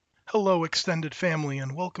Hello, extended family,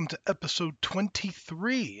 and welcome to episode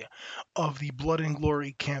 23 of the Blood and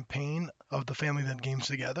Glory campaign of the Family That Games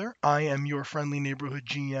Together. I am your friendly neighborhood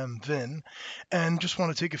GM, Vin, and just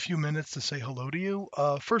want to take a few minutes to say hello to you.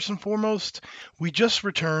 First and foremost, we just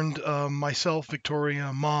returned, myself,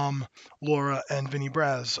 Victoria, Mom, Laura, and Vinny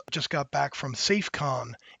Braz just got back from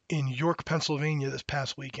SafeCon in York, Pennsylvania this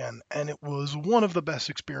past weekend, and it was one of the best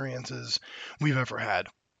experiences we've ever had.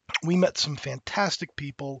 We met some fantastic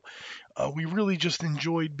people. We really just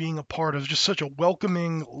enjoyed being a part of just such a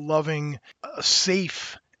welcoming, loving,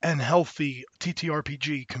 safe, and healthy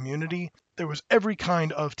TTRPG community. There was every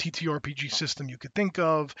kind of TTRPG system you could think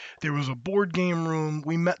of. There was a board game room.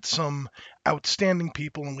 We met some outstanding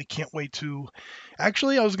people, and we can't wait to...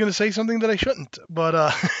 Actually, I was going to say something that I shouldn't, but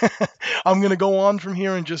I'm going to go on from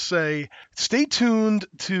here and just say, stay tuned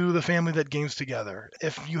to the Family That Games Together.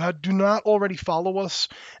 If you do not already follow us,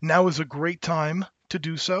 now is a great time to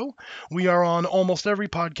do so. We are on almost every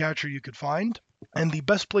podcatcher you could find, and the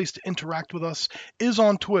best place to interact with us is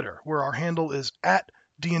on Twitter, where our handle is at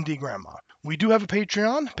D&D Grandma. We do have a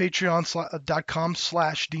Patreon,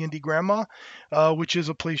 patreon.com/D&D Grandma, which is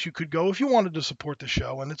a place you could go if you wanted to support the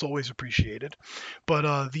show, and it's always appreciated.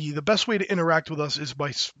 But the best way to interact with us is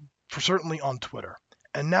certainly on Twitter.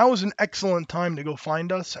 And now is an excellent time to go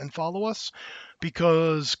find us and follow us,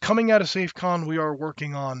 because coming out of SafeCon, we are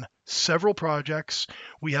working on several projects.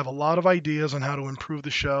 We have a lot of ideas on how to improve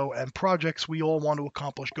the show and projects we all want to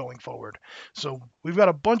accomplish going forward. So we've got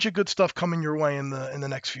a bunch of good stuff coming your way in the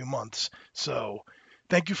next few months. So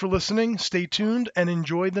thank you for listening. Stay tuned and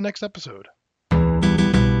enjoy the next episode.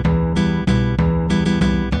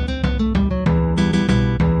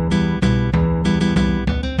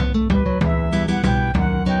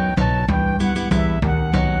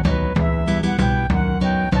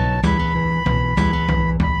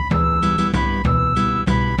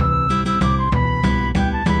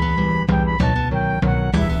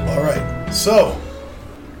 So,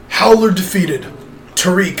 Howler defeated.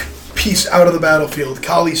 Tariq pieced out of the battlefield.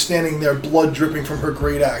 Kali standing there, blood dripping from her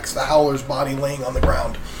great axe. The Howler's body laying on the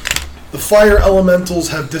ground. The fire elementals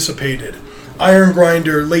have dissipated. Iron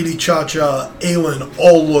Grinder, Lady Cha-Cha, Aelin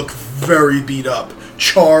all look very beat up.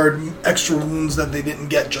 Charred, extra wounds that they didn't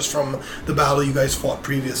get just from the battle you guys fought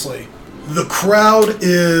previously. The crowd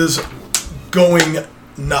is going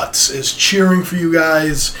nuts, is cheering for you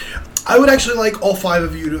guys. I would actually like all five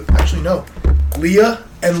of you to... Actually, no. Leah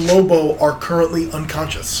and Lobo are currently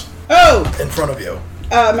unconscious. Oh! In front of you.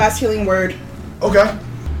 Mass healing word. Okay.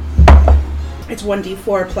 It's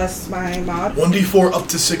 1d4 plus my mod. 1d4 up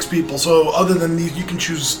to 6 people. So other than these, you can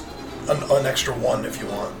choose an extra 1 if you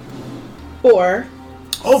want. 4.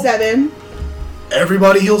 Oh. 7.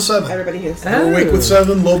 Everybody heals 7. Everybody heals 7. You're awake with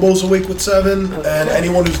 7. Lobo's awake with 7. Okay. And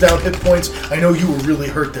anyone who's down hit points. I know you were really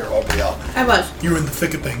hurt there, Aubrielle. I was. You were in the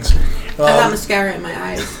thick of things. I got mascara in my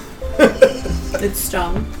eyes. It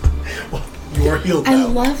stung. Well, you are healed I now.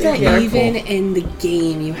 love that even in the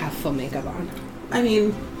game you have full makeup on. I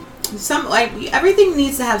mean, everything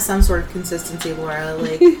needs to have some sort of consistency, Laura.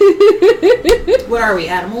 Like, what are we,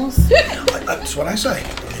 animals? That's what I say.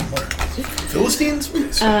 Philistines?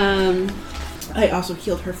 Please. I also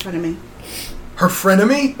healed her frenemy. Her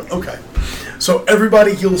frenemy? Okay. So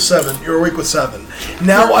everybody heals 7. You're awake with 7.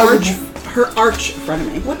 Now Her arch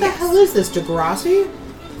frenemy. What the hell is this, Degrassi?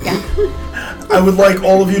 Yeah. I would like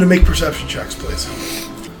all of you to make perception checks, please.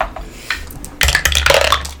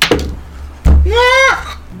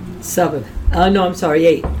 7. No, I'm sorry,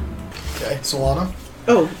 8. Okay, Solana?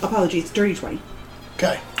 Oh, apologies. Dirty 20.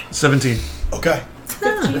 Okay. 17. Okay.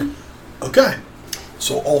 15. Okay.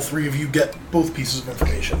 So all 3 of you get both pieces of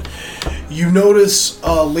information. You notice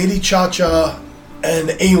Lady Cha-Cha and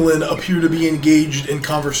Aelin appear to be engaged in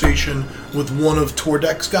conversation with one of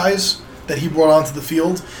Tordek's guys that he brought onto the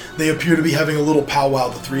field. They appear to be having a little powwow,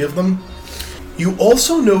 the 3 of them. You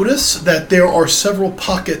also notice that there are several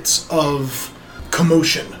pockets of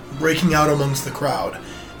commotion breaking out amongst the crowd.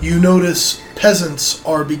 You notice peasants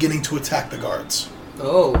are beginning to attack the guards.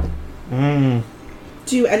 Oh.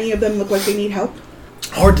 Do any of them look like they need help?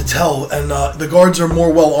 Hard to tell, and the guards are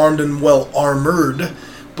more well-armed and well-armored,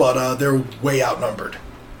 but they're way outnumbered.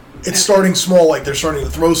 It's starting small, like they're starting to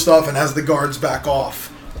throw stuff, and as the guards back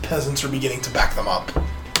off, peasants are beginning to back them up.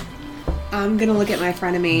 I'm gonna look at my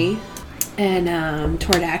frenemy and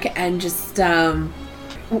Tordek and just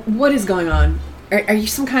what is going on? Are you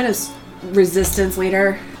some kind of resistance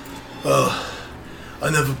leader? I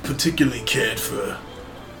never particularly cared for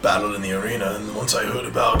battle in the arena, and once I heard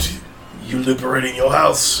about you liberating your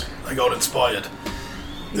house, I got inspired.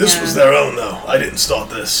 This was their own, though. I didn't start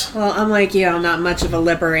this. Well, I'm like you. I'm not much of a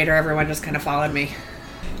liberator. Everyone just kind of followed me.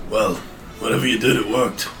 Well, whatever you did, it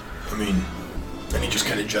worked. I mean, and he just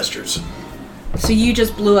kind of gestures. So you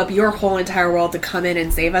just blew up your whole entire world to come in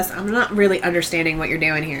and save us? I'm not really understanding what you're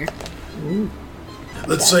doing here.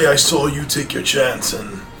 Let's say I saw you take your chance,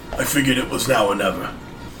 and I figured it was now or never.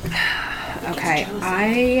 Okay,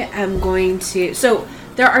 I am going to... So,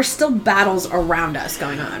 there are still battles around us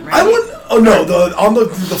going on, right? Oh no, on the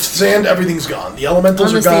sand, everything's gone. The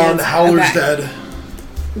elementals On the are gone, sands, Howler's okay. dead.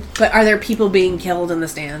 But are there people being killed in the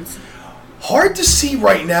stands? Hard to see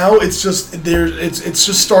right now. It's just it's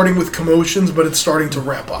just starting with commotions, but it's starting to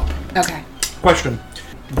ramp up. Okay. Question: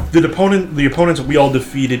 the opponents that we all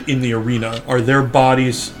defeated in the arena, are their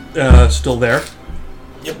bodies still there?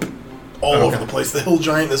 Yep, all over the place. The hill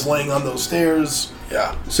giant is laying on those stairs.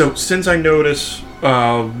 Yeah. So since I notice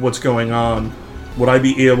what's going on, would I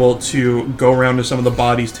be able to go around to some of the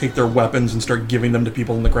bodies, take their weapons, and start giving them to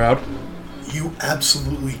people in the crowd? You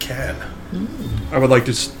absolutely can. I would like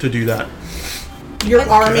to do that. You're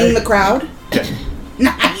arming the crowd?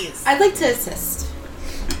 Nice. I'd like to assist.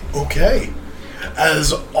 Okay.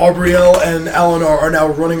 As Aubrielle and Eleanor are now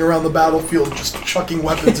running around the battlefield, just chucking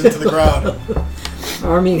weapons into the crowd.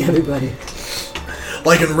 Arming everybody.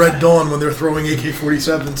 Like in Red Dawn when they're throwing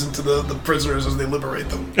AK-47s into the prisoners as they liberate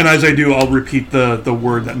them. And as I do, I'll repeat the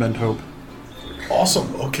word that meant hope.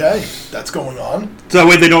 Awesome. Okay. That's going on. So that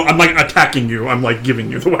way they don't... I'm like attacking you. I'm like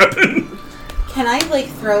giving you the weapon. Can I like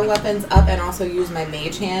throw weapons up and also use my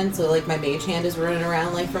mage hand? So like my mage hand is running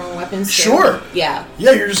around like throwing weapons too? Sure. Yeah.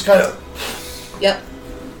 Yeah, you're just kind of... Yep.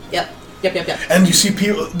 And you see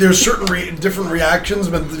people... There's certain different reactions,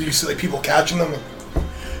 but you see like people catching them.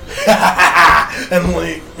 And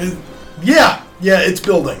like... Yeah, it's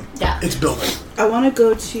building. Yeah. It's building. I want to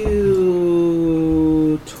go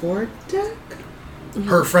to Tordek?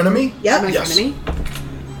 Her frenemy? Yep. My Yes. enemy?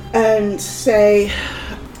 And say,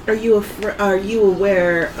 are you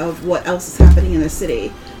aware of what else is happening in the city?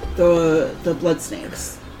 The blood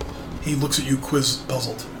snakes. He looks at you,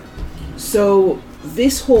 puzzled. So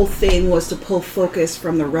this whole thing was to pull focus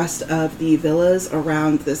from the rest of the villas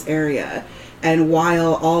around this area. And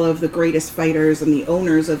while all of the greatest fighters and the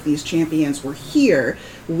owners of these champions were here,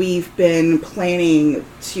 we've been planning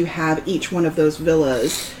to have each one of those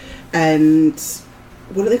villas and...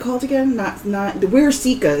 What are they called again? Not we're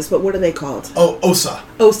Sikas, but what are they called? Oh, Osa.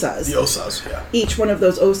 Osas. The Osas, yeah. Each one of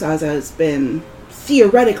those Osas has been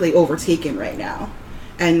theoretically overtaken right now,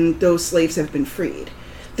 and those slaves have been freed.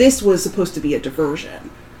 This was supposed to be a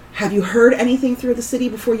diversion. Have you heard anything through the city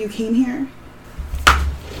before you came here?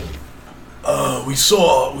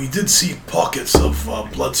 We did see pockets of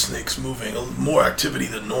blood snakes moving, more activity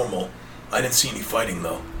than normal. I didn't see any fighting,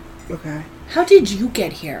 though. Okay. How did you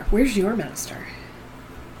get here? Where's your master?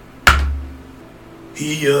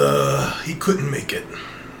 He couldn't make it.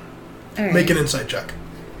 All right. Make an insight check.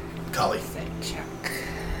 Kali. Check.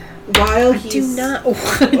 While I he's... do not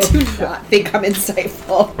think I'm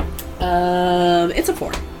insightful. It's a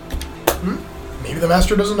 4. Maybe the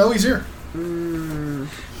master doesn't know he's here. I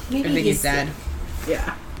think he's dead.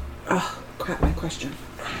 Yeah. Oh, crap, my question.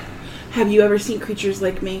 Have you ever seen creatures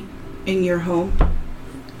like me in your home?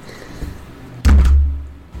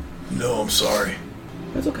 No, I'm sorry.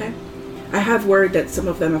 That's okay. I have word that some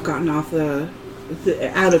of them have gotten off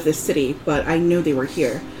out of this city, but I knew they were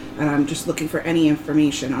here. And I'm just looking for any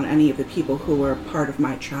information on any of the people who were part of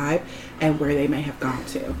my tribe and where they may have gone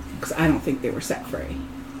to. Because I don't think they were set free.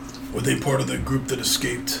 Were they part of the group that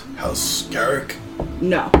escaped House Garrick?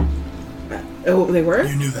 No. Oh, they were?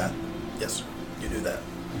 You knew that. Yes, you knew that.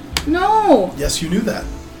 No! Yes, you knew that.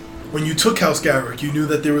 When you took House Garrick, you knew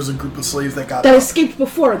that there was a group of slaves that got That out. escaped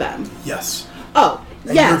before them. Yes. Oh,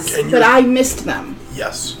 And yes, you're- but I missed them.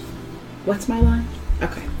 Yes. What's my line?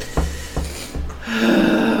 Okay.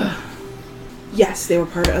 Yes, they were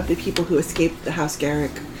part of the people who escaped the House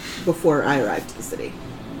Garrick before I arrived to the city.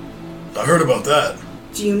 I heard about that.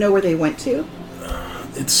 Do you know where they went to?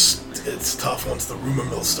 It's tough once the rumor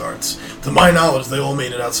mill starts. To my knowledge, they all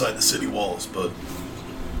made it outside the city walls, but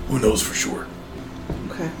who knows for sure.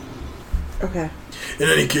 Okay. In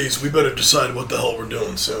any case, we better decide what the hell we're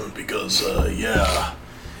doing soon, because,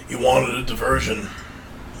 you wanted a diversion.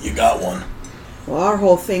 You got one. Well, our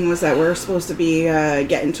whole thing was that we're supposed to be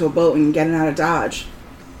getting to a boat and getting out of Dodge.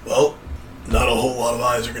 Well, not a whole lot of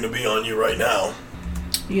eyes are going to be on you right now.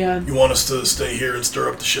 Yeah. You want us to stay here and stir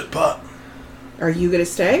up the shit pot? Are you going to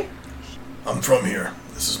stay? I'm from here.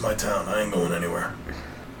 This is my town. I ain't going anywhere.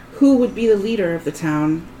 Who would be the leader of the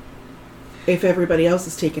town if everybody else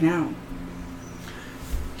is taken out?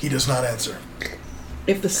 He does not answer.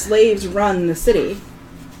 If the slaves run the city,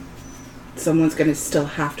 someone's going to still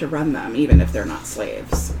have to run them, even if they're not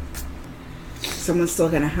slaves. someone's still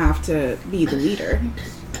going to have to be the leader.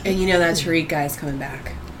 And you know that Tariq guy's coming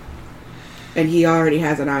back. And he already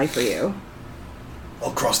has an eye for you.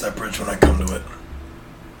 I'll cross that bridge when I come to it.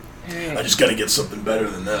 Alright. I just gotta get something better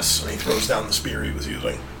than this. And he throws down the spear he was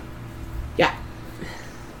using. Yeah.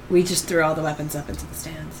 We just threw all the weapons up into the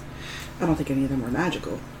stands. I don't think any of them were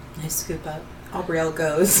magical. I scoop up. Aubriel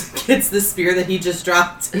goes, gets the spear that he just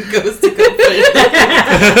dropped, and goes to go put it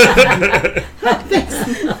back.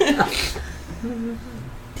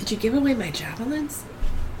 Did you give away my javelins?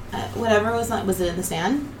 Whatever was not. Was it in the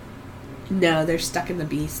stand? No, they're stuck in the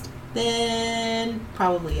beast. Then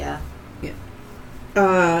probably yeah.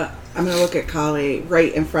 I'm going to look at Kali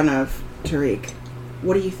right in front of Tariq.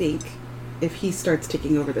 What do you think if he starts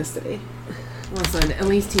taking over the city? Listen, at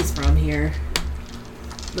least he's from here.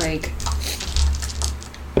 Like,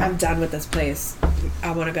 I'm done with this place.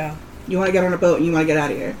 I want to go. You want to get on a boat and you want to get out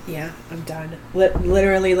of here. Yeah, I'm done.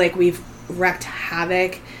 Literally, like, we've wreaked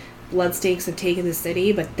havoc. Bloodstakes have taken the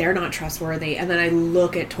city, but they're not trustworthy. And then I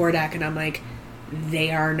look at Tordak and I'm like,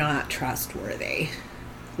 they are not trustworthy.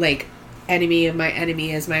 Like, enemy of my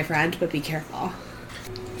enemy is my friend, but be careful.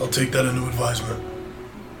 I'll take that into advisement.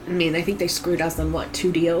 I mean, I think they screwed us on,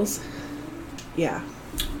 2 deals? Yeah.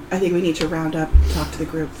 I think we need to round up, talk to the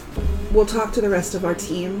group. We'll talk to the rest of our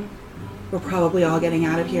team. We're probably all getting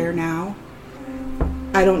out of here now.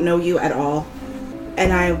 I don't know you at all.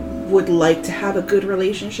 And I would like to have a good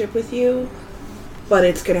relationship with you, but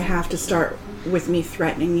it's going to have to start with me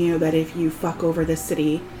threatening you that if you fuck over this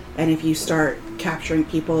city and if you start capturing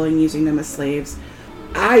people and using them as slaves,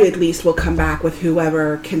 I at least will come back with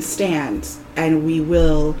whoever can stand, and we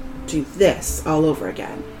will do this all over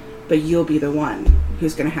again. But you'll be the one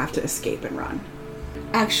who's going to have to escape and run.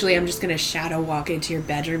 Actually, I'm just going to shadow walk into your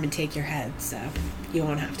bedroom and take your head, so you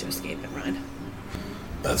won't have to escape and run.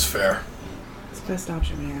 That's fair. It's the best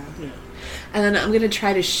option we have. Yeah. And then I'm going to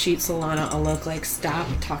try to shoot Solana a look like, stop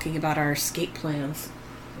talking about our escape plans.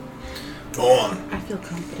 Go on. I feel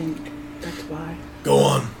confident. That's why. Go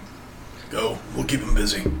on. Go. We'll keep him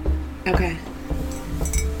busy. Okay.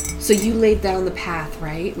 So you laid down the path,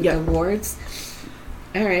 right? With the wards?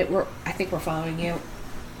 Alright, I think we're following you.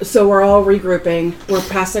 So we're all regrouping. We're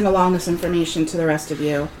passing along this information to the rest of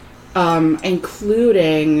you,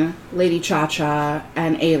 including Lady Cha-Cha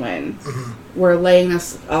and Aylin. Mm-hmm. We're laying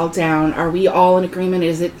this all down. Are we all in agreement?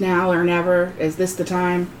 Is it now or never? Is this the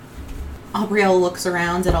time? Aubriel looks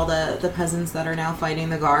around at all the peasants that are now fighting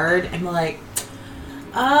the guard and we're like,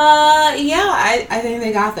 yeah, I think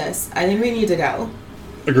they got this. I think we need to go.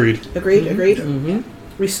 Agreed. Agreed? Mm-hmm.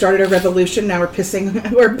 We started a revolution, now we're pissing,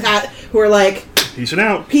 we're like... Peacing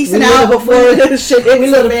out. Peacing out before this shit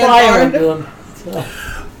hits the fire.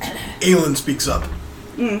 Aylin speaks up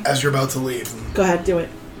as you're about to leave. Go ahead, do it.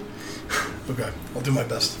 Okay, I'll do my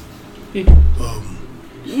best. No!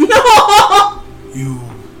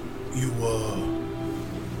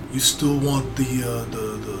 You still want the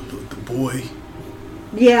boy?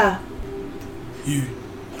 Yeah.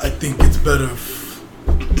 I think it's better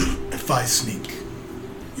if I sneak.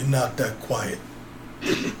 You're not that quiet.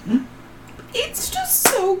 It's just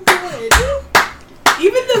so good.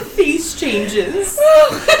 Even the face changes.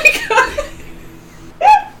 Oh my god.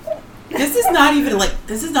 This is not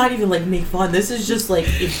even like make fun. This is just like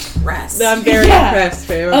impressed. I'm very impressed,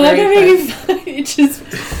 babe. I'm not gonna make it fun.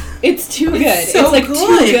 It's too good. It's so like good.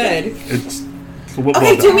 too good. It's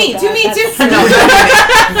Okay, do me. Don't do me.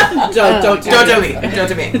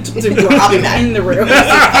 I'll be back. In the room.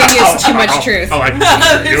 It's too much truth.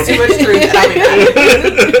 There's too much truth. And I'll be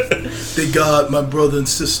back. They got my brother and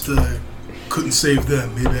sister. Couldn't save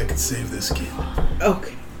them. Maybe I could save this kid.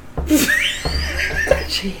 Okay.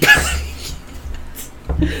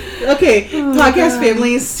 Okay, podcast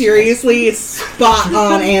family, seriously, spot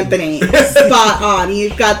on, Anthony. Spot on.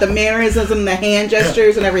 You've got the mannerisms and the hand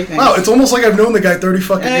gestures and everything. Wow, it's almost like I've known the guy 30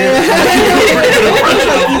 fucking years.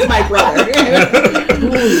 He's my brother.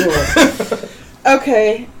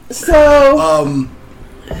 Okay, so...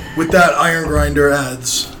 with that, Iron Grinder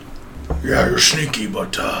adds, yeah, you're sneaky,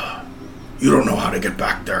 but you don't know how to get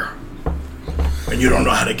back there. And you don't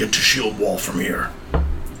know how to get to Shield Wall from here.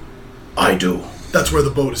 I do. That's where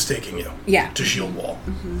the boat is taking you. Yeah. To Shield Wall.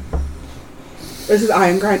 Mm-hmm. This is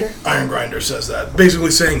Iron Grinder? Iron Grinder says that.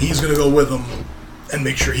 Basically saying he's going to go with him and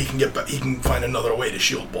make sure he can get back, he can find another way to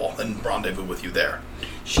Shield Wall and rendezvous with you there.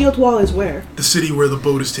 Shield Wall is where? The city where the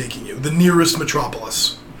boat is taking you. The nearest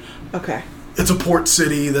metropolis. Okay. It's a port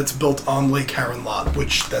city that's built on Lake Harrenlot,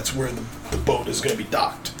 which that's where the boat is going to be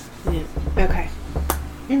docked. Yeah. Okay.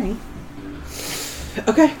 Alright.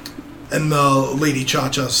 Okay. And Lady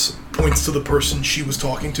Cha-Cha points to the person she was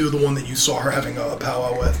talking to, the one that you saw her having a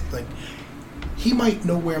powwow with. Like, he might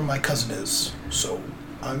know where my cousin is, so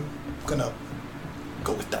I'm gonna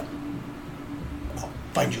go with them. I'll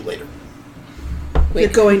find you later.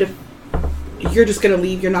 You're just gonna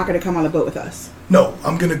leave? You're not gonna come on the boat with us? No,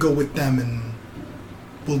 I'm gonna go with them, and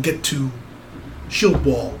we'll get to Shield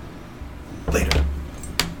Wall later.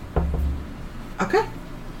 Okay.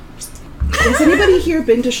 Has anybody here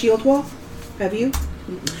been to Shield Wall? Have you?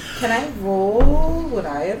 Can I roll? Would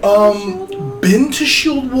I have been to Shield Wall? Been to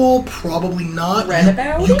Shield Wall? Probably not. Read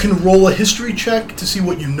about You it? can roll a history check to see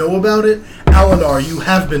what you know about it. Alinar, you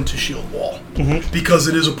have been to Shield Wall. Because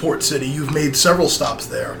it is a port city. You've made several stops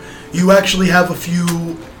there. You actually have a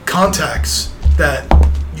few contacts that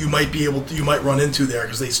you might run into there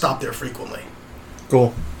because they stop there frequently.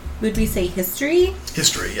 Cool. Would we say history?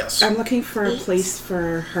 History, yes. I'm looking for a place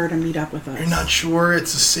for her to meet up with us. You're not sure?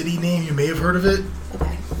 It's a city name. You may have heard of it.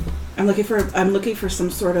 Okay. I'm looking for some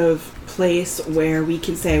sort of place where we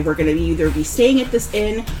can say we're going to either be staying at this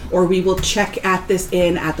inn or we will check at this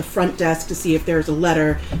inn at the front desk to see if there's a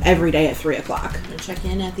letter every day at 3 o'clock. We'll check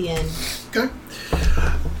in at the end. Okay.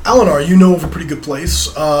 Alinar, you know of a pretty good place.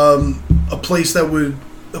 A place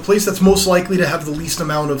that's most likely to have the least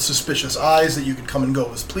amount of suspicious eyes that you could come and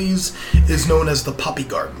go as please is known as the Poppy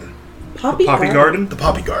Garden. Poppy Garden? The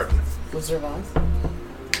Poppy Garden. Wizard of Oz.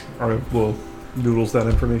 Alright, we'll noodles that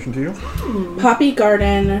information to you. Poppy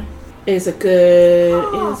Garden is a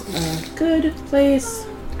good place.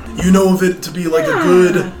 You know of it to be like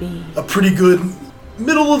a pretty good,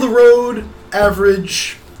 middle of the road,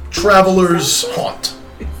 average traveler's haunt.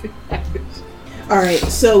 All right,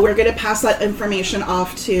 so we're gonna pass that information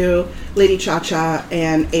off to Lady Cha-Cha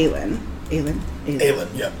and Aelin. Aelin,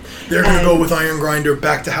 yeah. They're gonna go with Iron Grinder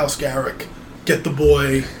back to House Garrick, get the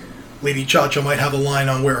boy. Lady Cha-Cha might have a line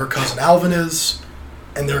on where her cousin Alvin is,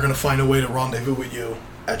 and they're gonna find a way to rendezvous with you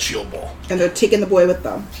at Shield Wall. And they're taking the boy with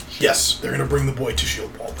them. Yes, they're gonna bring the boy to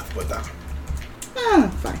Shield Wall with them.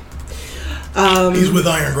 Fine. He's with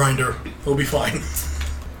Iron Grinder. He'll be fine.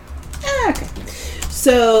 Okay.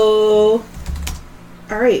 So,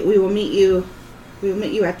 all right, we will meet you. We will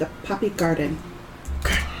meet you at the Poppy Garden.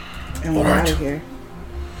 Okay. And we're All right. out of here.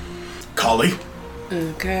 Kali.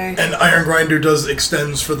 Okay. And Iron Grinder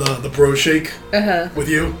extends for the bro shake with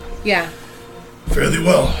you. Yeah. Fairly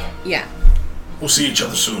well. Yeah. We'll see each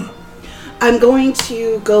other soon. I'm going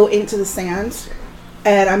to go into the sand,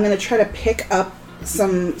 and I'm going to try to pick up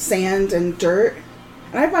some sand and dirt.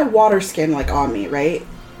 And I have my water skin, on me, right?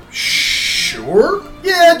 Sure.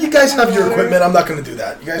 Yeah, you guys have your equipment. I'm not going to do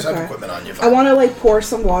that. You guys have equipment on you. I want to, pour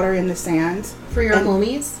some water in the sand. For your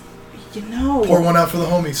homies? Pour one out for the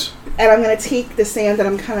homies. And I'm going to take the sand and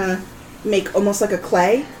I'm kind of make almost like a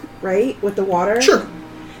clay, right? With the water. Sure.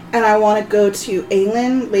 And I want to go to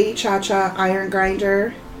Aelin, Lady Cha-Cha, Iron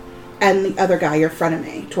Grinder, and the other guy, your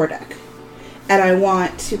frenemy, Tordek. And I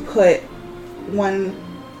want to put one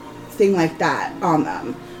thing like that on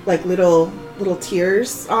them. Like little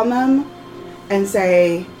tears on them. And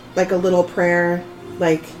say, a little prayer,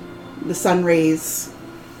 the sun rays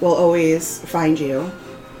will always find you.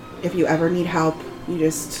 If you ever need help, you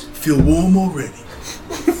just... Feel warm already.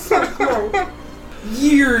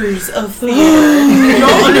 Years of theater. You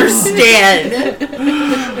don't understand.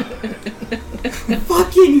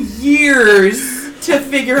 Fucking years to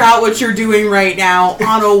figure out what you're doing right now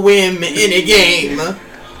on a whim in a game.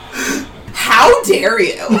 How dare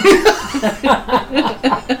you?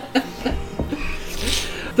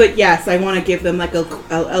 But yes, I want to give them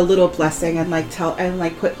a little blessing and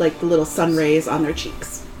put the little sun rays on their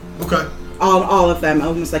cheeks. Okay. All of them,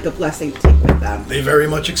 almost like a blessing to take with them. They very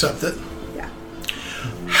much accept it. Yeah.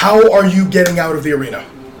 How are you getting out of the arena?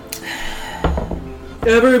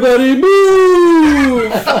 Everybody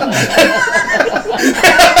move!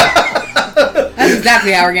 That's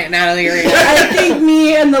exactly how we're getting out of the arena. I think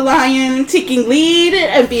me and the lion taking lead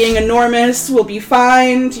and being enormous will be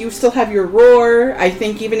fine. You still have your roar. I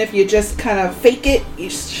think even if you just kind of fake it, you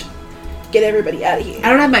just get everybody out of here. I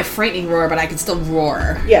don't have my frightening roar, but I can still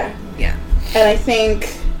roar. Yeah. Yeah. And I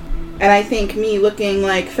think me looking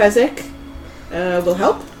like Fezzik will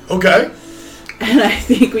help. Okay. And I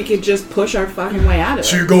think we could just push our fucking way out of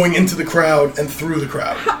So it. you're going into the crowd and through the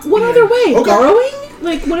crowd. What other way? Okay. Borrowing?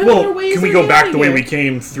 What other way is Can we there go to get back out the of way here? we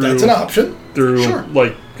came through? That's an option. Through, Sure.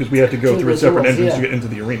 because we had to go Through through a the separate doors, entrance yeah. to get into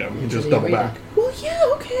the arena. We can just the double arena. back. Well, yeah,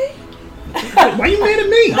 okay. Why are you mad at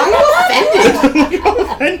me?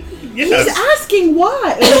 He's Yes. asking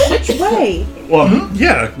why. Which way? Well,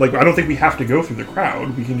 yeah. I don't think we have to go through the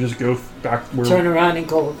crowd. We can just go back where. Turn around and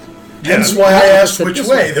go. Hence why I asked which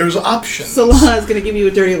way. There's options. Solana's gonna give you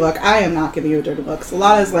a dirty look. I am not giving you a dirty look.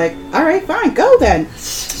 Solana's like, all right, fine, go then.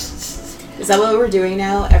 Is that what we're doing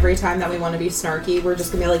now? Every time that we want to be snarky, we're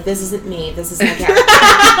just going to be like, this isn't me. This is my character.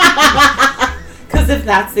 Because if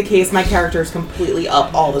that's the case, my character is completely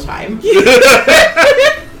up all the time.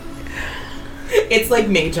 It's like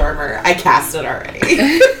mage armor. I cast it already.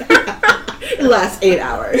 It lasts 8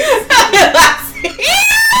 hours. It lasts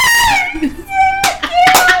 8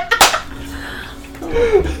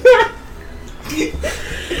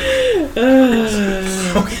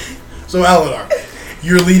 Okay. So, Aladar,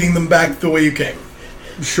 you're leading them back the way you came.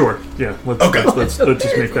 Sure. Yeah. Okay. Let's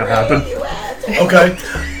just make that happen. Okay.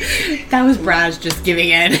 That was Braz just giving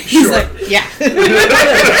in. He's Sure. like, yeah.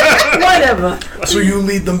 Whatever. So you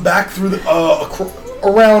lead them back through the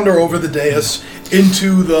around or over the dais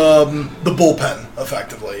into the bullpen,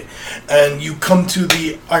 effectively, and you come to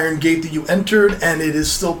the iron gate that you entered, and it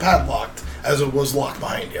is still padlocked as it was locked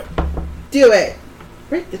behind you. Do it.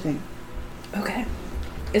 Break the thing. Okay.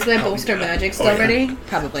 Is my bolster magic still Oh, yeah. ready?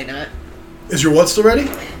 Probably not. Is your what still ready?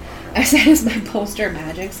 I said, is my bolster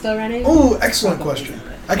magic still ready? Oh, excellent question.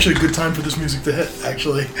 Actually, good time for this music to hit,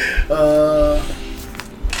 actually.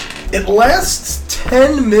 It lasts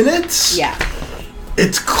 10 minutes. Yeah.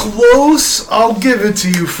 It's close. I'll give it to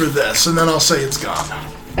you for this, and then I'll say it's gone.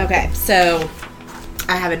 Okay, so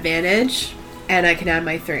I have advantage, and I can add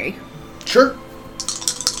my 3. Sure.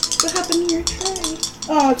 What happened to your tray?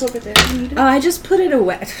 Oh, it's over there. You need it. Oh, I just put it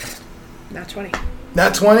away. Not 20.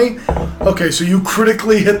 Nat 20? Okay, so you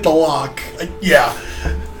critically hit the lock. Yeah.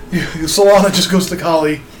 Solana just goes to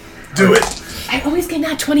Kali. Do it. I always get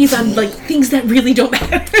nat 20s on, like, things that really don't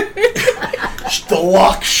matter. The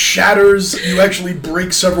lock shatters. You actually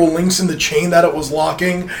break several links in the chain that it was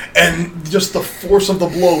locking, and just the force of the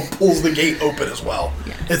blow pulls the gate open as well.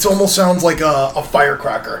 Yeah. It almost sounds like a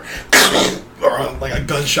firecracker. Or like a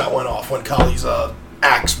gunshot went off when Kali's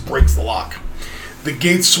axe breaks the lock. The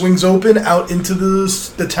gate swings open out into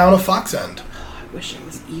the town of Foxend. I wish I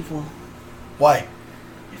was evil. Why?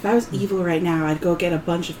 If I was evil right now, I'd go get a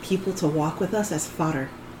bunch of people to walk with us as fodder.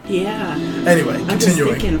 Yeah. Anyway, I'm just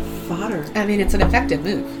continuing. thinking fodder. I mean, it's an effective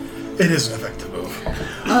move. It is an effective move.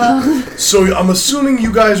 So I'm assuming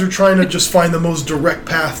you guys are trying to just find the most direct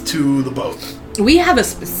path to the boat. We have a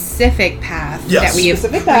specific path Yes. that we have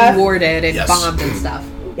Specific path. rewarded and Yes. bombed and stuff.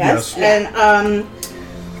 Yes. Yes.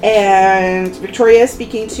 And Victoria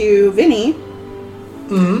speaking to Vinny.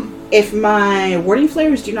 If my warding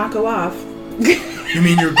flares do not go off, You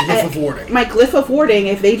mean your glyph of warding? my glyph of warding,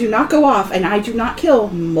 if they do not go off and I do not kill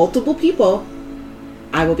multiple people,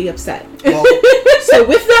 I will be upset. Well, So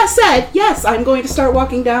with that said, yes, I'm going to start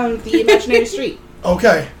walking down the imaginary street.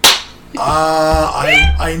 okay.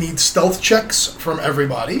 I need stealth checks from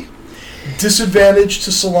everybody. Disadvantage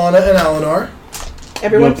to Solana and Alinar.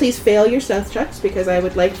 Everyone, Yep. please fail your stealth checks because I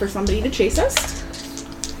would like for somebody to chase us.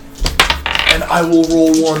 And I will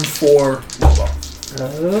roll one for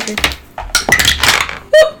Lobo. Okay.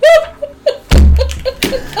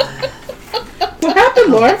 What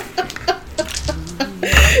happened, Laura?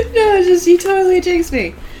 No, it's just, you totally jinxed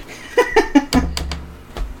me.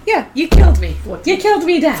 Yeah, you killed me. You killed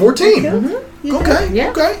me dead. 14. Mm-hmm. Okay. Yeah.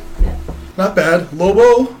 Okay. Not bad.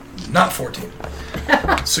 Lobo, not 14.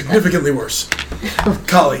 Significantly worse.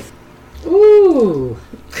 Kali. Ooh.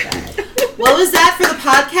 What was that for the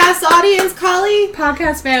podcast audience, Kali?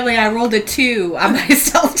 Podcast family, I rolled a 2 on my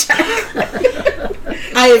stealth check.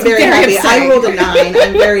 I am very Very happy. exciting. I rolled a 9.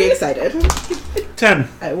 I'm very excited. 10.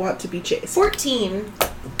 I want to be chased. 14.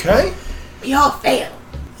 Okay. We all fail.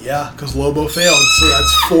 Yeah, because Lobo failed. So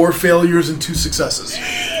that's 4 failures and 2 successes.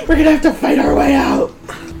 We're gonna have to fight our way out.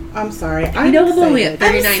 I'm sorry. I know I'm only at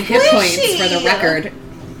excited. 39 hit points for the squishy. record.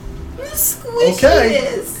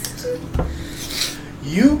 Squishiest.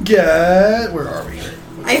 You get... Where are we?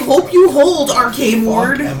 I hope you hold, Arcane What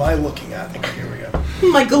Ward. am I looking at? Okay, here we go.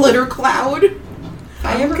 My glitter cloud. If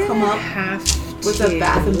I ever come up Have with to. a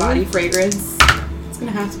bath and body fragrance, it's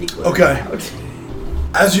gonna have to be glitter Okay. cloud.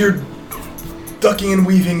 As you're ducking and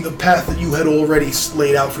weaving the path that you had already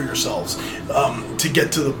laid out for yourselves to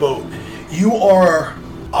get to the boat, you are,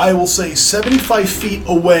 I will say, 75 feet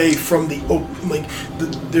away from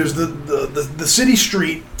there's the city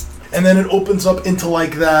street, and then it opens up into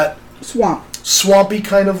like that Swamp. swampy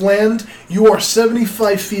kind of land. You are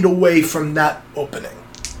 75 feet away from that opening.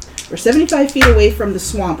 We're 75 feet away from the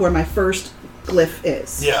swamp where my first glyph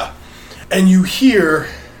is. Yeah. And you hear,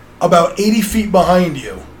 about 80 feet behind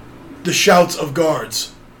you, the shouts of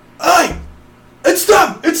guards. Aye! It's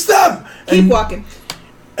them! It's them! Keep walking.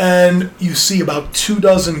 And you see about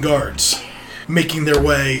 24 guards making their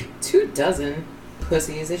way. 24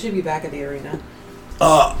 pussies. They should be back at the arena.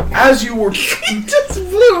 As you were Just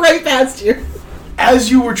flew right past you. as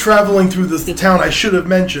you were traveling through the town, I should have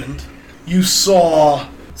mentioned, you saw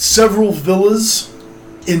several villas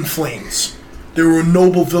in flames. There were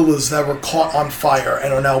noble villas that were caught on fire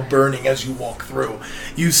and are now burning as you walk through.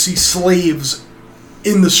 You see slaves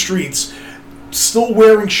in the streets, still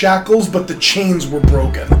wearing shackles, but the chains were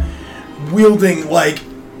broken, wielding like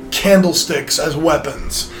candlesticks as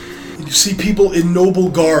weapons. You see people in noble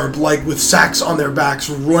garb, like with sacks on their backs,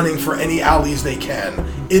 running for any alleys they can.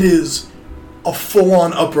 It is a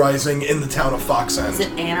full-on uprising in the town of Foxend. Is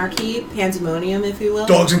it anarchy, pandemonium, if you will?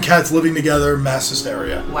 Dogs and cats living together, mass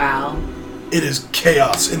hysteria. Wow. It is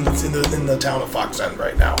chaos in the town of Foxend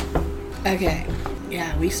right now. Okay.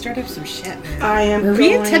 Yeah, we stirred up some shit, man. I am Were we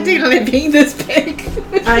going- intending on it being this big?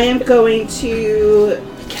 I am going to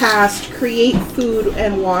cast Create Food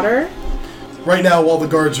and Water. Right now, while the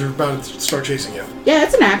guards are about to start chasing you. Yeah,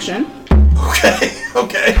 it's an action.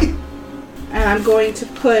 Okay. And I'm going to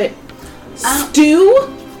put stew.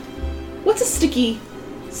 What's a sticky,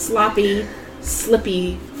 sloppy,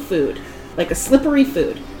 slippy food? Like a slippery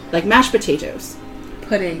food. Like mashed potatoes.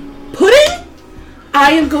 Pudding. Pudding?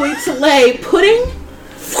 I am going to lay pudding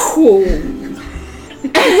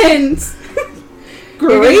and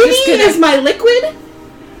gravy is my liquid.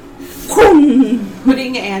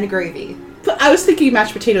 Pudding and gravy. I was thinking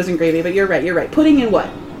mashed potatoes and gravy, but you're right. Pudding and what?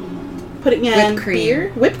 Pudding and Whipped cream. beer?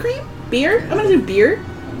 Whipped cream? Beer? I'm gonna do beer.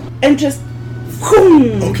 And just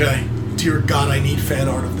Okay. Dear God, I need fan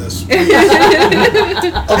art of this. Of and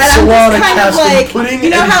I'm Solana just kind of casting like, pudding you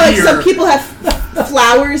know and how like beer. some people have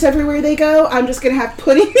flowers everywhere they go? I'm just gonna have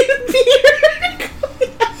pudding and beer.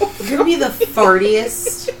 You're gonna be the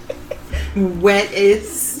fartiest, wettest.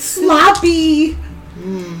 Sloppy.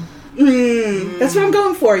 That's what I'm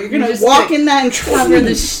going for. You're gonna just walk gonna in that and Cover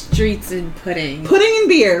the streets in pudding. pudding and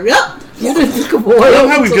beer. Yep. You're gonna think of I love oil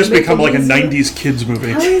how we've to just make become them like a easier. 90s kids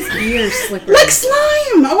movie. How is beer slippery? Like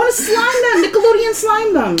slime. I want to slime them. Nickelodeon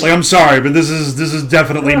slime them. Like, I'm sorry, but this is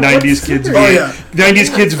definitely Oh, 90s what's kids slippery? Oh, yeah.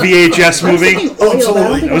 90s kids VHS I was movie. thinking oil, Absolutely. but I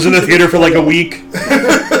don't think I was in the can theater for like a oil. week.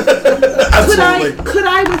 Absolutely. Could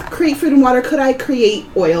I with create food and water? Could I create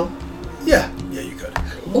oil? Yeah, you could.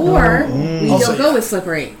 Or we I'll don't say go yeah. with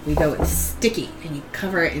slippery. We go with sticky, and you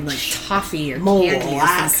cover it in like toffee or candy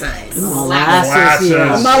of some kind. Molasses,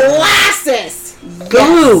 yeah. Molasses.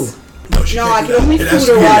 Glue. No, she No, can't I do can that. only It has food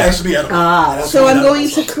to or be- water. It has to be edible. Ah, It has to So be I'm edible going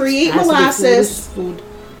to sauce. create Has to be molasses, food.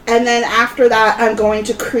 and then after that, I'm going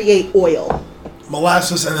to create oil.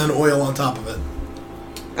 Molasses and then oil on top of it.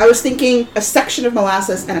 I was thinking a section of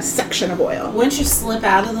molasses and a section of oil. Wouldn't you slip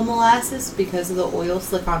out of the molasses because of the oil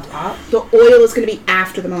slick on top? The oil is going to be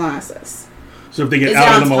after the molasses. So if they get Is it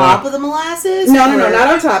out on of the top molasses, of the molasses? No, or-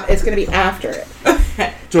 not on top. It's going to be after it.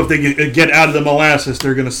 so if they get out of the molasses,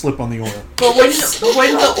 they're gonna slip on the oil. But wouldn't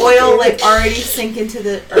the oil like already sink into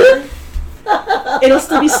the earth? It'll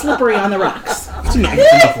still be slippery on the rocks. That's enough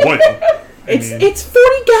oil. I mean, It's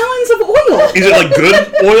 40 gallons of oil. is it like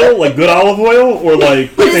good oil, like good olive oil, or like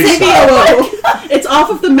It's fake oil. It's off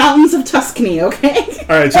of the mountains of Tuscany, okay?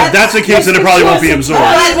 All right, so if that's the case, then it probably won't be absorbed.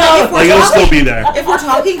 But if Like we're it'll still talking, be there. if we're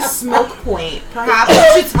talking smoke point, perhaps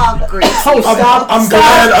we should talk grapes. I'm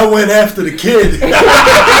glad I went after the kid.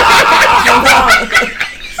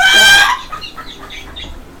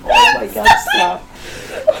 Oh my god, stop.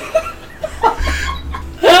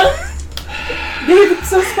 Babe, it's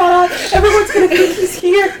so spot on. Everyone's going to think he's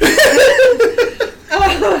here.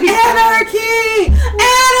 Anarchy!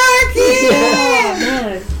 Anarchy! Oh,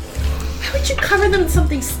 man. Why would you cover them in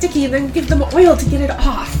something sticky and then give them oil to get it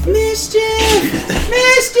off? Mischief!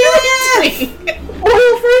 Mischief!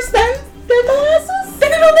 Oil first, then molasses?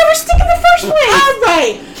 Then it'll never stick in the first place. All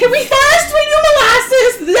right. Can we first we do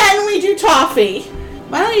molasses, then we do toffee?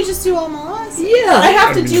 Why don't you just do all molasses? Yeah. I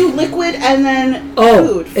have to do liquid and then Oh,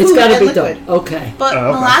 food. it's Food gotta and be liquid. done. Okay. But Oh,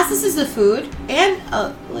 okay. molasses is a food and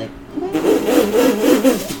a like.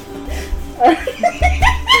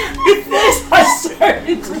 I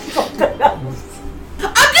started to fucking up.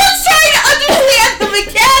 I'm just trying to understand the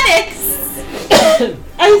mechanics.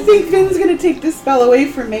 I think Vin's gonna take this spell away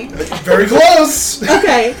from me. Very close.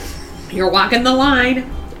 Okay. You're walking the line.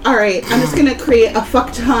 Alright, I'm just gonna create a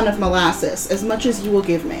fuck ton of molasses, as much as you will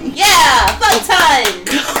give me. Yeah, fun time.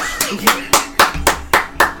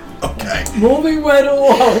 Okay. Moving right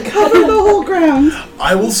along. Cover the whole ground.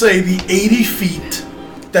 I will say the 80 feet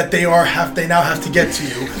that they now have to get to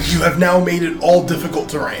you. You have now made it all difficult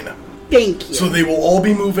terrain. Thank you. So they will all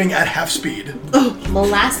be moving at half speed.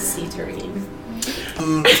 Molassesy terrain.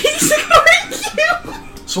 He's ignoring you.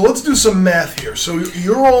 So let's do some math here. So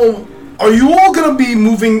are you all gonna be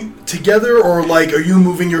moving together, or like, are you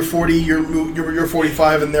moving your 40, you're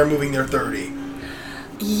 45, and they're moving their 30?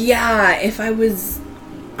 Yeah, if I was...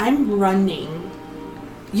 I'm running.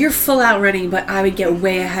 You're full out running, but I would get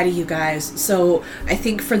way ahead of you guys. So I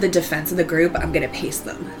think for the defense of the group, I'm going to pace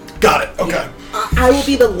them. Got it. Okay. I will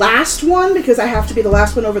be the last one because I have to be the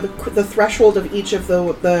last one over the threshold of each of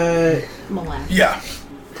the Molasses. Yeah.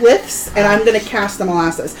 glyphs, and I'm going to cast the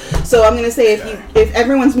molasses. So I'm going to say if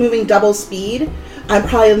everyone's moving double speed, I'm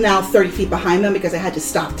probably now 30 feet behind them because I had to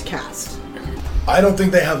stop to cast. I don't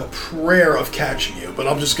think they have a prayer of catching you, but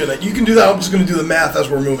I'm just gonna. You can do that. I'm just gonna do the math as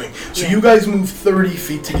we're moving. So you guys move 30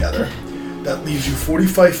 feet together. That leaves you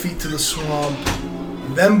 45 feet to the swamp.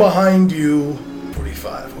 Then behind you,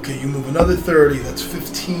 45. Okay, you move another 30. That's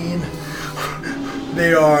 15.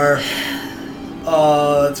 They are.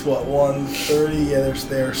 That's what 130. Yeah,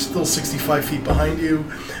 they're still 65 feet behind you.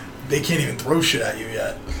 They can't even throw shit at you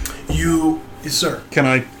yet. Yes, sir. Can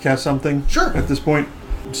I cast something? Sure. At this point?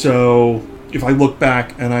 So, if I look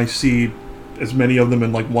back and I see as many of them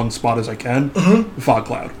in like one spot as I can, fog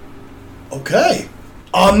cloud. Okay.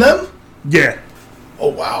 On them? Yeah. Oh,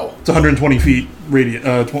 wow. It's 120 feet radius,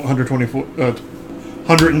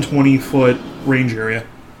 120 foot range area.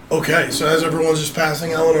 Okay, so as everyone's just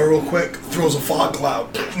passing, Eleanor real quick throws a fog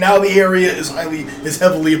cloud. Now the area is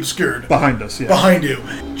heavily obscured. Behind us, yeah. Behind you.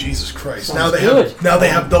 Jesus Christ. Sounds Now good. they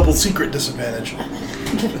have double secret disadvantage.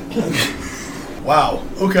 Wow.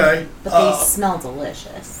 Okay. But they smell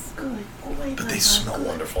delicious. But they smell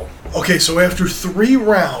wonderful. Okay, so after 3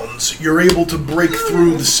 rounds, you're able to break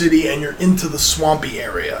through the city and you're into the swampy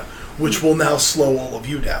area, which will now slow all of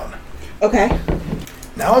you down. Okay.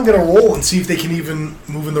 Now I'm going to roll and see if they can even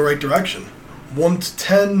move in the right direction. 1 to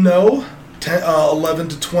 10, no. 11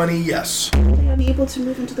 to 20, yes. Are they unable to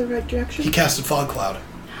move into the right direction? He casted Fog Cloud.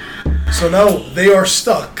 So now they are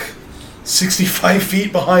stuck 65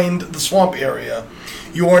 feet behind the swamp area.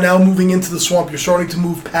 You are now moving into the swamp. You're starting to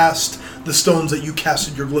move past the stones that you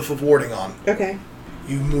casted your glyph of warding on. Okay.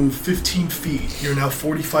 You move 15 feet. You're now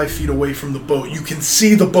 45 feet away from the boat. You can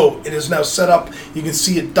see the boat. It is now set up. You can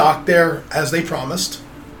see it docked there as they promised.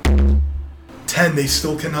 10, they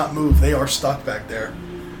still cannot move. They are stuck back there.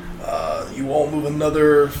 You all move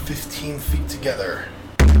another 15 feet together.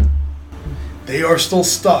 They are still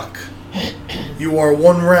stuck. You are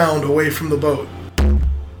 1 round away from the boat.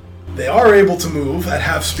 They are able to move at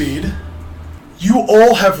half speed. You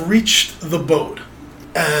all have reached the boat.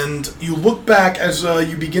 And you look back as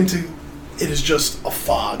you begin to... It is just a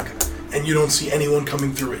fog. And you don't see anyone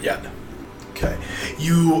coming through it yet. Okay.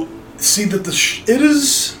 You see that it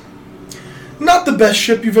is... not the best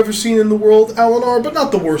ship you've ever seen in the world, Eleanor, but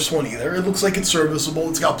not the worst one either. It looks like it's serviceable.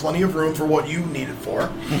 It's got plenty of room for what you need it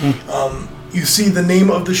for. You see the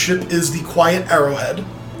name of the ship is the Quiet Arrowhead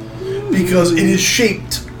because it is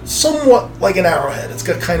shaped somewhat like an arrowhead. It's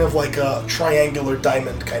got kind of like a triangular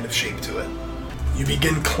diamond kind of shape to it. You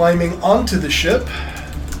begin climbing onto the ship.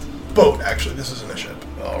 Boat, actually. This isn't a ship.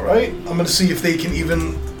 All right. I'm going to see if they can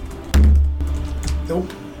even...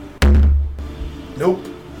 Nope. Nope.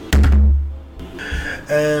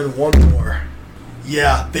 And one more.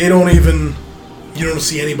 Yeah, they don't even... You don't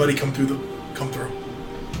see anybody come through.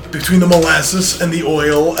 Between the molasses and the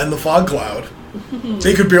oil and the fog cloud,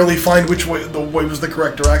 they could barely find which way was the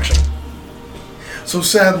correct direction. So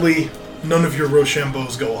sadly, none of your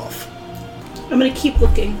Rochambeaus go off. I'm gonna keep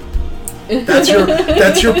looking. That's your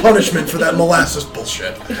punishment for that molasses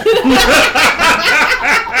bullshit. That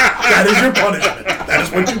is your punishment. That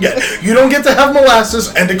is what you get. You don't get to have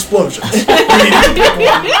molasses and explosions. You needed to pick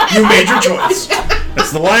one. You made your choice.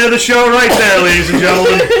 That's the line of the show right there, ladies and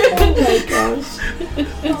gentlemen. Oh my gosh.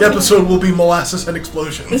 The episode will be molasses and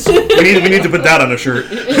explosions. We need to put that on a shirt.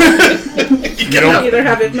 You You either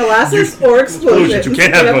have it molasses or explosions. You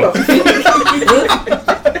can't have both.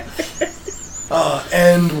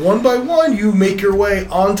 And one by one, you make your way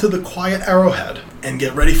onto the Quiet Arrowhead and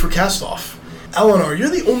get ready for cast-off. Eleanor, you're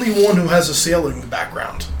the only one who has a sailing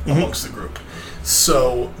background amongst the group.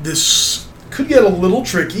 So this could get a little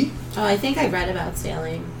tricky. Oh, I think I read about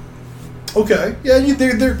sailing. Okay. Yeah,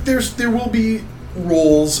 there will be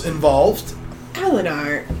roles involved.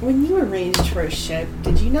 Eleanor, when you arranged for a ship,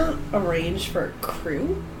 did you not arrange for a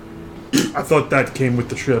crew? I thought that came with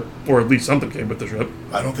the ship, or at least something came with the ship.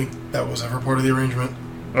 I don't think that was ever part of the arrangement.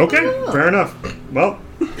 Okay, fair enough. Well,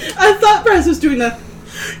 I thought Brez was doing the...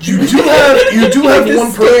 You do have The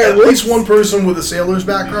one scare, at least one person with a sailor's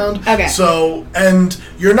background. Okay. So, and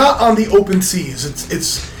you're not on the open seas.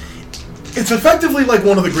 It's effectively like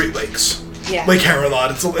one of the Great Lakes. Yeah. Lake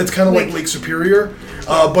Haralot. It's kind of like Lake Superior,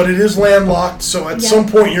 but it is landlocked. So at some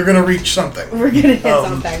point you're gonna reach something. We're gonna hit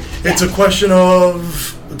something. It's a question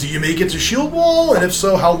of, do you make it to Shield Wall, and if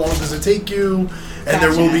so, how long does it take you? And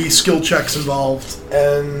there will be skill checks involved,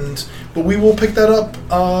 but we will pick that up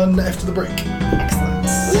after the break. Excellent.